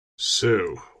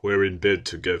So, we're in bed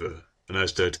together, and I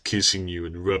start kissing you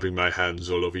and rubbing my hands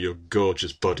all over your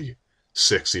gorgeous body,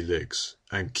 sexy legs,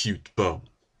 and cute bum.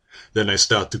 Then I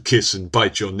start to kiss and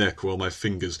bite your neck while my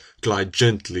fingers glide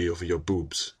gently over your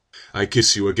boobs. I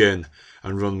kiss you again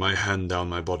and run my hand down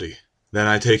my body. Then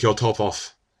I take your top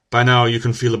off. By now you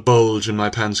can feel a bulge in my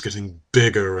pants getting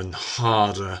bigger and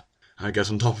harder. I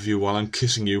get on top of you while I'm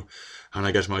kissing you, and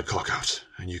I get my cock out,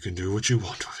 and you can do what you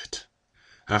want with it.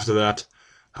 After that,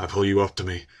 I pull you up to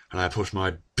me, and I push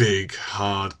my big,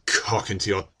 hard cock into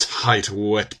your tight,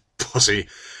 wet pussy.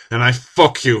 Then I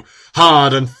fuck you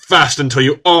hard and fast until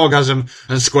you orgasm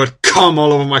and squirt cum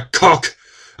all over my cock.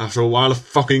 After a while of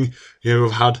fucking, you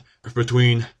have had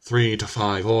between 3 to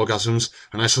 5 orgasms,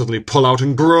 and I suddenly pull out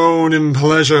and groan in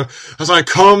pleasure as I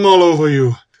come all over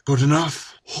you. Good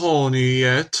enough? Horny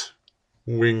yet?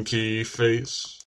 Winky face.